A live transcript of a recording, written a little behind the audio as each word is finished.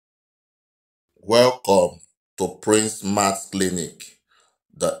Welcome to PrinceMathsclinic,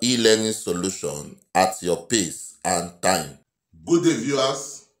 the e-learning solution at your pace and time. Good day,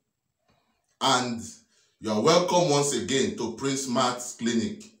 viewers, and you are welcome once again to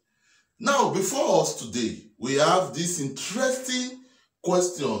PrinceMathsclinic. Now, before us today, we have this interesting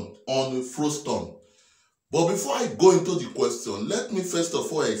question on Frustum. But before I go into the question, let me first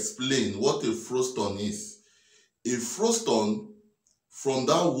of all explain what a frustum is. A frustum, from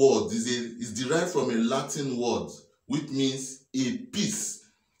that word, is derived from a Latin word which means a piece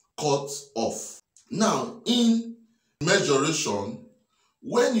cut off. Now, in measuration,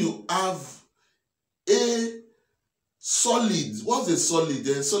 when you have a solid, what's a solid?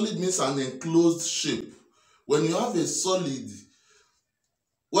 A solid means an enclosed shape. When you have a solid,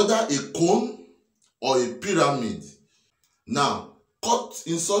 whether a cone or a pyramid, now cut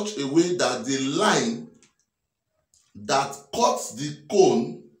in such a way that the line that cuts the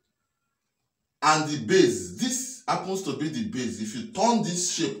cone and the base, this happens to be the base. If you turn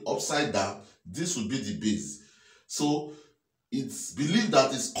this shape upside down, this will be the base. So it's believed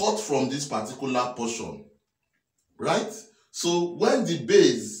that it's cut from this particular portion, right? So when the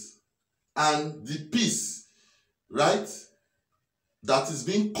base and the piece, right, that is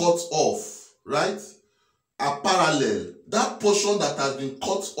being cut off, right, are parallel, that portion that has been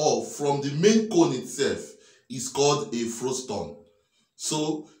cut off from the main cone itself is called a frustum.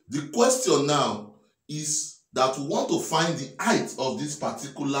 So the question now is that we want to find the height of this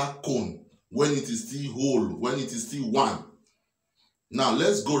particular cone when it is still whole, when it is still one. Now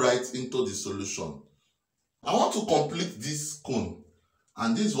let's go right into the solution. I want to complete this cone,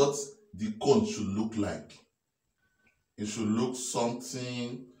 and this is what the cone should look like. It should look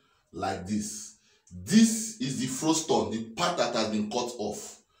something like this. This is the frustum, the part that has been cut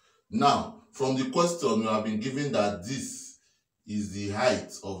off. Now, from the question, we have been given that this is the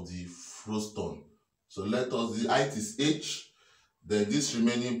height of the frustum. So let us, the height is h, then this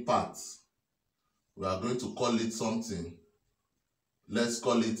remaining part, we are going to call it something. Let's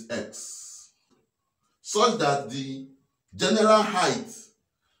call it x. Such that the general height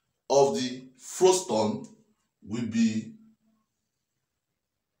of the frustum will be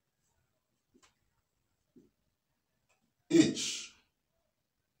h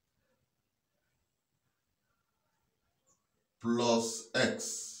plus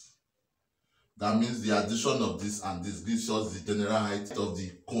x. That means the addition of this and this gives us the general height of the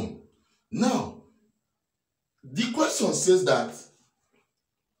cone. Now, the question says that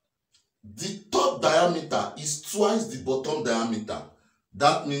the top diameter is twice the bottom diameter.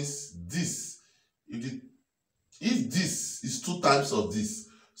 That means this, if this is 2 times of this,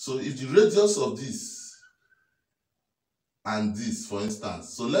 so if the radius of this and this, for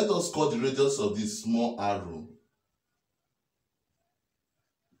instance, so let us call the radius of this small arrow,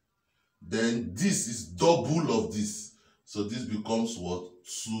 then this is double of this, so this becomes what?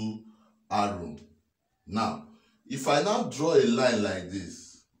 2 arrow. Now, if I now draw a line like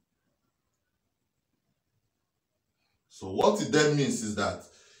this, so what it then means is that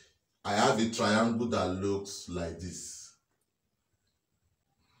I have a triangle that looks like this,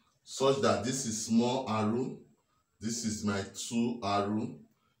 such that this is small arrow, this is my 2 arrow,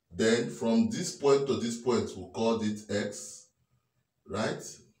 then from this point to this point we'll call it x, right?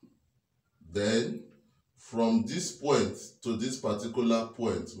 Then from this point to this particular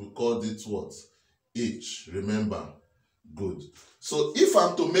point we call it what? H. Remember? Good. So if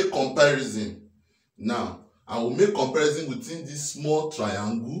I'm to make comparison, now I will make comparison between this small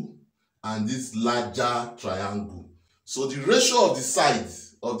triangle and this larger triangle. So the ratio of the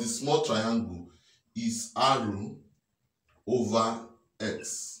sides of the small triangle is arrow over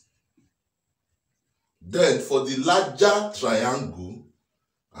x. Then for the larger triangle,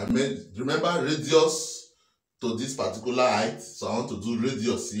 remember radius to this particular height, so I want to do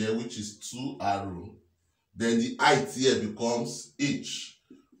radius here, which is 2 arrow. Then the height here becomes h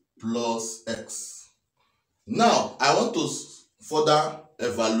plus x. Now I want to further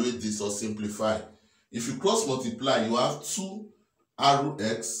evaluate this or simplify. If you cross multiply, you have 2 arrow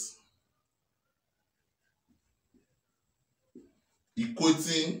x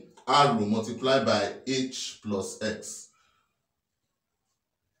equating arrow multiplied by h plus x.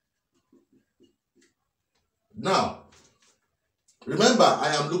 Now, remember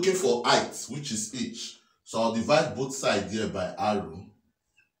I am looking for height, which is h. So I'll divide both sides here by arrow.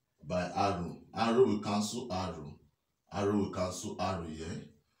 Arrow will cancel arrow. Arrow will cancel arrow here.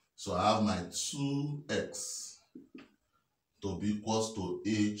 So I have my 2x to be equals to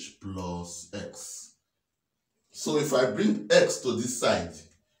h plus x. So if I bring x to this side,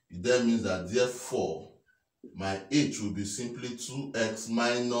 it then means that therefore my h will be simply 2x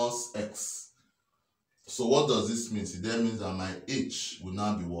minus x. So what does this mean? It then means that my h will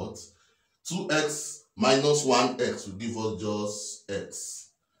now be what? 2x minus 1x will give us just x.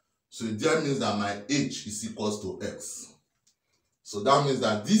 So it then means that my h is equals to x. So that means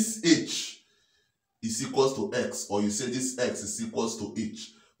that this h is equals to x, or you say this x is equals to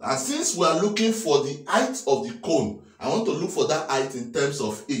h. And since we are looking for the height of the cone, I want to look for that height in terms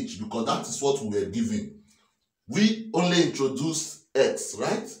of h, because that is what we were given. We only introduced x,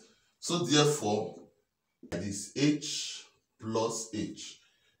 right? So therefore, this h plus h,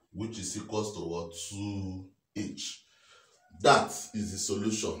 which is equals to what? 2h. That is the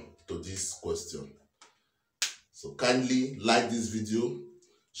solution to this question. So kindly like this video,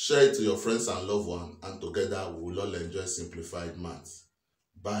 share it to your friends and loved ones, and together we will all enjoy simplified maths.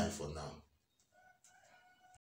 Bye for now.